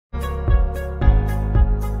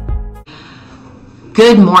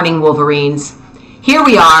Good morning, Wolverines. Here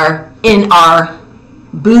we are in our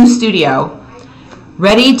Boo studio,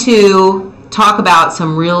 ready to talk about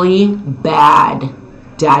some really bad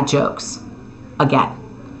dad jokes again.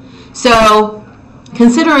 So,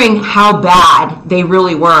 considering how bad they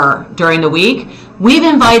really were during the week, we've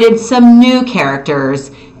invited some new characters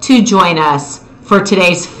to join us for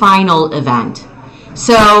today's final event.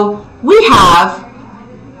 So, we have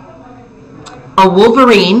a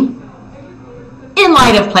Wolverine, in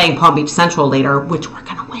light of playing Palm Beach Central later, which we're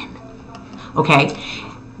gonna win. Okay.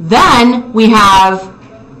 Then we have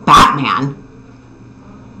Batman.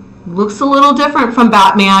 Looks a little different from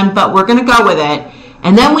Batman, but we're gonna go with it.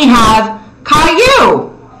 And then we have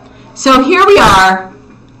Caillou. So here we are.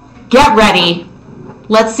 Get ready.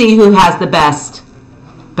 Let's see who has the best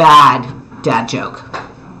bad dad joke.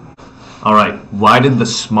 All right. Why did the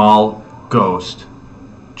small ghost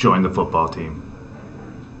join the football team?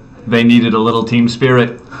 They needed a little team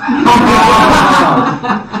spirit.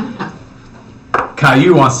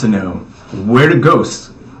 Caillou wants to know, where do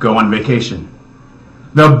ghosts go on vacation?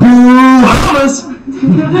 The Bahamas!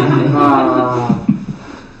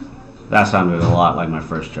 That sounded a lot like my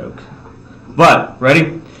first joke. But,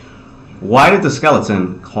 ready? Why did the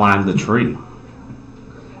skeleton climb the tree?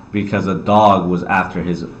 Because a dog was after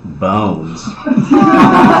his bones.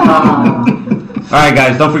 Alright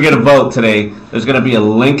guys, don't forget to vote today. There's going to be a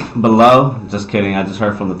link below. Just kidding, I just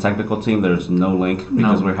heard from the technical team there's no link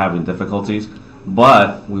because we're having difficulties.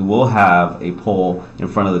 But we will have a poll in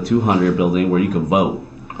front of the 200 building where you can vote.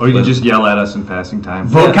 Or you can just yell at us in passing time.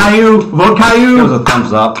 Vote Caillou! Vote Caillou! Give us a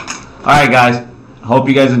thumbs up. Alright guys, hope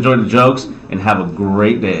you guys enjoyed the jokes and have a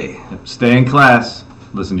great day. Stay in class.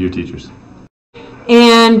 Listen to your teachers.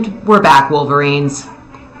 And we're back, Wolverines.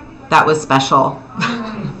 That was special.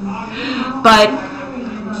 But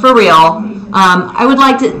for real, I would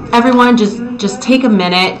like to everyone just take a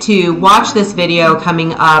minute to watch this video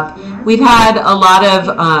coming up. We've had a lot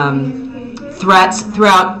of threats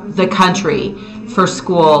throughout the country for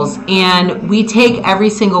schools, and we take every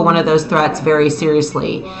single one of those threats very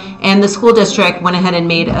seriously. And the school district went ahead and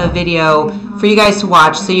made a video for you guys to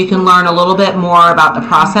watch so you can learn a little bit more about the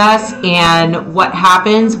process and what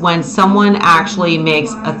happens when someone actually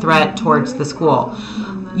makes a threat towards the school.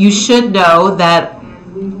 You should know that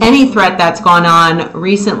any threat that's gone on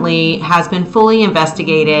recently has been fully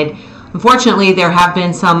investigated. Unfortunately, there have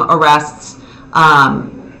been some arrests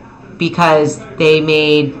because they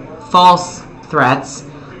made false threats.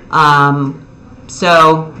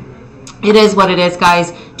 So it is what it is,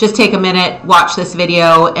 guys. Just take a minute, watch this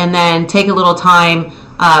video, and then take a little time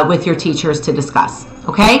with your teachers to discuss.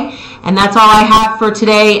 Okay? And that's all I have for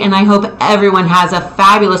today, and I hope everyone has a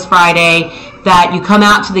fabulous Friday, that you come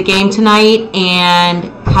out to the game tonight and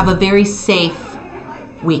have a very safe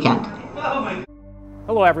weekend.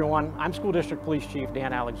 Hello everyone, I'm School District Police Chief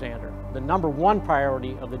Dan Alexander. The #1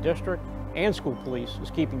 priority of the district and school police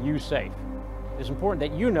is keeping you safe. It's important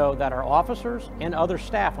that you know that our officers and other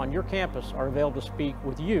staff on your campus are available to speak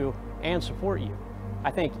with you and support you.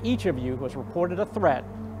 I thank each of you who has reported a threat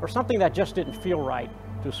or something that just didn't feel right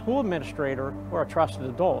to a school administrator or a trusted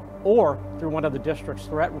adult, or through one of the district's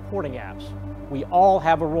threat reporting apps. We all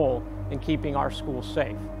have a role in keeping our schools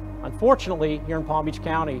safe. Unfortunately, here in Palm Beach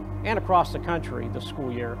County and across the country this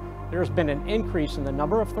school year, there has been an increase in the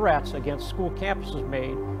number of threats against school campuses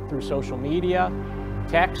made through social media,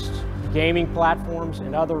 texts, gaming platforms,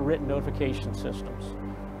 and other written notification systems.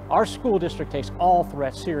 Our school district takes all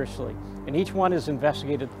threats seriously, and each one is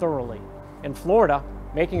investigated thoroughly. In Florida,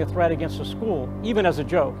 making a threat against a school, even as a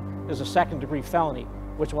joke, is a second-degree felony,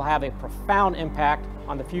 which will have a profound impact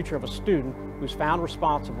on the future of a student who's found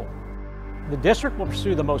responsible. The district will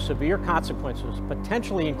pursue the most severe consequences,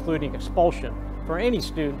 potentially including expulsion, for any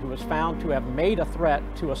student who is found to have made a threat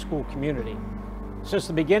to a school community. Since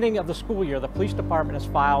the beginning of the school year, the police department has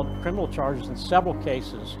filed criminal charges in several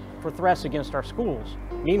cases for threats against our schools.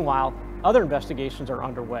 Meanwhile, other investigations are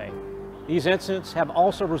underway. These incidents have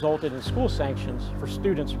also resulted in school sanctions for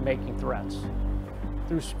students making threats.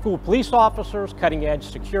 Through school police officers, cutting-edge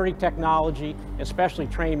security technology, and specially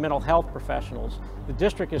trained mental health professionals, the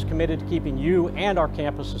district is committed to keeping you and our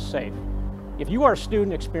campuses safe. If you are a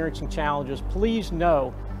student experiencing challenges, please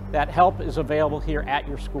know that help is available here at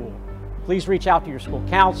your school. Please reach out to your school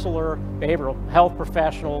counselor, behavioral health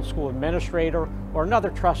professional, school administrator, or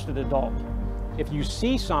another trusted adult. If you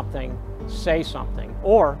see something, say something,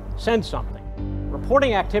 or send something.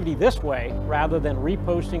 Reporting activity this way, rather than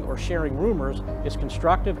reposting or sharing rumors, is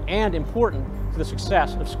constructive and important to the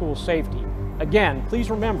success of school safety. Again,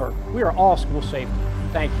 please remember, we are all school safety.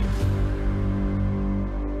 Thank you.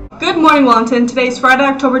 Good morning, Wellington. Today is Friday,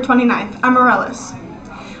 October 29th. I'm Morellis.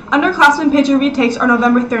 Underclassmen picture retakes are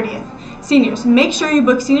November 30th. Seniors, make sure you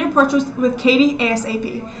book senior portraits with Katie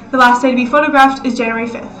ASAP. The last day to be photographed is January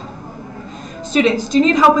 5th. Students, do you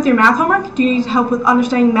need help with your math homework? Do you need help with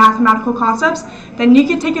understanding mathematical concepts? Then you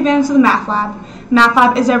can take advantage of the Math Lab. Math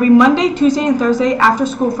Lab is every Monday, Tuesday, and Thursday after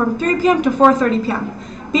school from 3 p.m. to 4:30 p.m.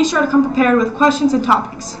 Be sure to come prepared with questions and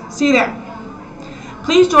topics. See you there.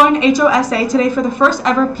 Please join HOSA today for the first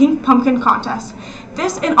ever Pink Pumpkin Contest.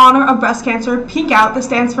 This in honor of breast cancer. Pink Out, that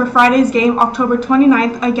stands for Friday's game October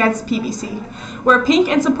 29th against PBC. Wear pink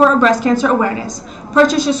in support of breast cancer awareness.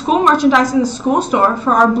 Purchase your school merchandise in the school store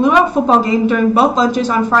for our Blue Out football game during both lunches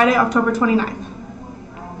on Friday, October 29th.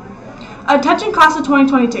 Attention class of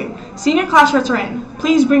 2022. Senior class shirts are in.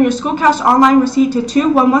 Please bring your school cash online receipt to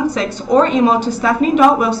 2116 or email to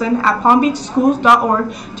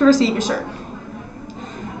stephanie.wilson@palmbeachschools.org to receive your shirt.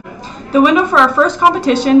 The window for our first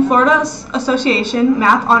competition, Florida Association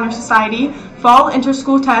Math Honor Society Fall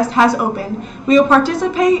Inter-School Test, has opened. We will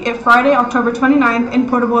participate at Friday, October 29th in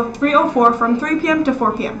Portable 304 from 3 p.m. to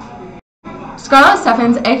 4 p.m. Scarlett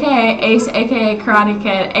Steffens, aka Ace, aka Karate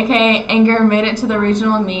Kid, aka Anger, made it to the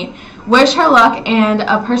regional meet. Wish her luck and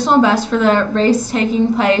a personal best for the race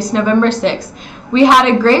taking place November 6th. We had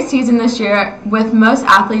a great season this year with most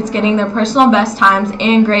athletes getting their personal best times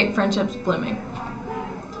and great friendships blooming.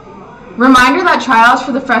 Reminder that tryouts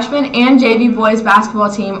for the freshman and JV boys basketball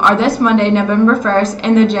team are this Monday, November 1st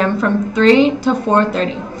in the gym from 3 to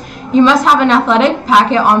 4:30. You must have an athletic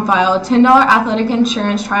packet on file, $10 athletic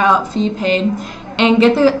insurance tryout fee paid, and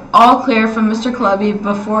get the all clear from Mr. Colobi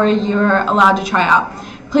before you are allowed to try out.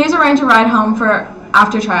 Please arrange a ride home for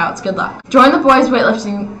after tryouts. Good luck. Join the boys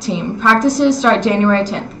weightlifting team. Practices start January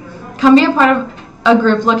 10th. Come be a part of a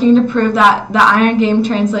group looking to prove that the Iron Game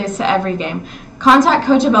translates to every game. Contact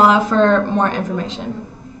Coach Abella for more information.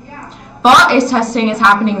 Fall ACE testing is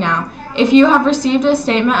happening now. If you have received a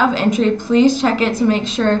statement of entry, please check it to make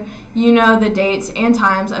sure you know the dates and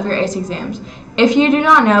times of your ACE exams. If you do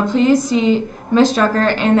not know, please see Ms.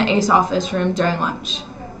 Drucker in the ACE office room during lunch.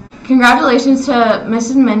 Congratulations to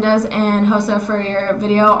Mrs. Mendez and Hosa for your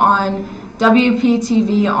video on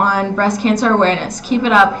WPTV on breast cancer awareness. Keep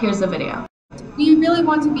it up. Here's the video. We really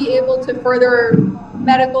want to be able to further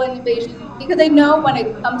medical innovation because I know when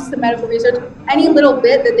it comes to medical research, any little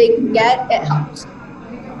bit that they can get, it helps.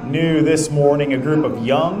 New this morning, a group of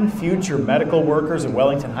young future medical workers at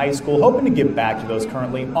Wellington High School hoping to give back to those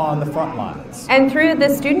currently on the front lines. And through the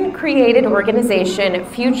student-created organization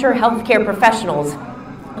Future Healthcare Professionals,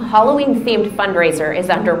 a Halloween-themed fundraiser is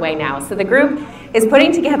underway now. So the group is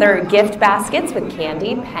putting together gift baskets with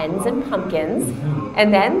candy, pens, and pumpkins,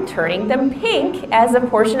 and then turning them pink as a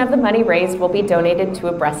portion of the money raised will be donated to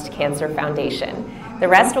a breast cancer foundation. The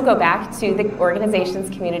rest will go back to the organization's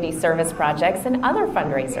community service projects and other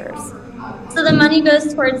fundraisers. So the money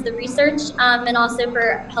goes towards the research and also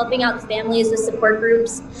for helping out families with support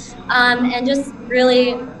groups and just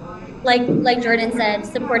really, like Jordan said,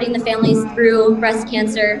 supporting the families through breast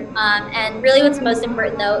cancer. And really what's most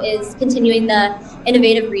important though is continuing the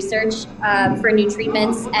innovative research for new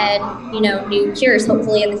treatments and new cures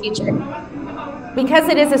hopefully in the future. Because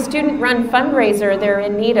it is a student-run fundraiser, they're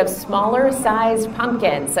in need of smaller-sized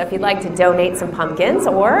pumpkins. So if you'd like to donate some pumpkins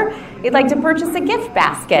or you'd like to purchase a gift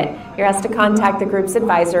basket, you're asked to contact the group's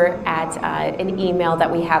advisor at an email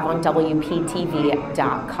that we have on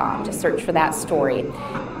WPTV.com. Just search for that story.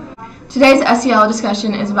 Today's SEL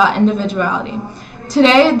discussion is about individuality.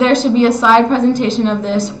 Today, there should be a slide presentation of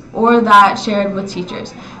this or that shared with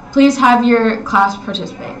teachers. Please have your class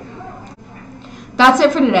participate. That's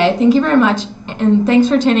it for today. Thank you very much, and thanks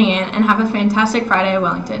for tuning in, and have a fantastic Friday at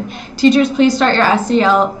Wellington. Teachers, please start your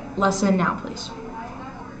SEL lesson now, please.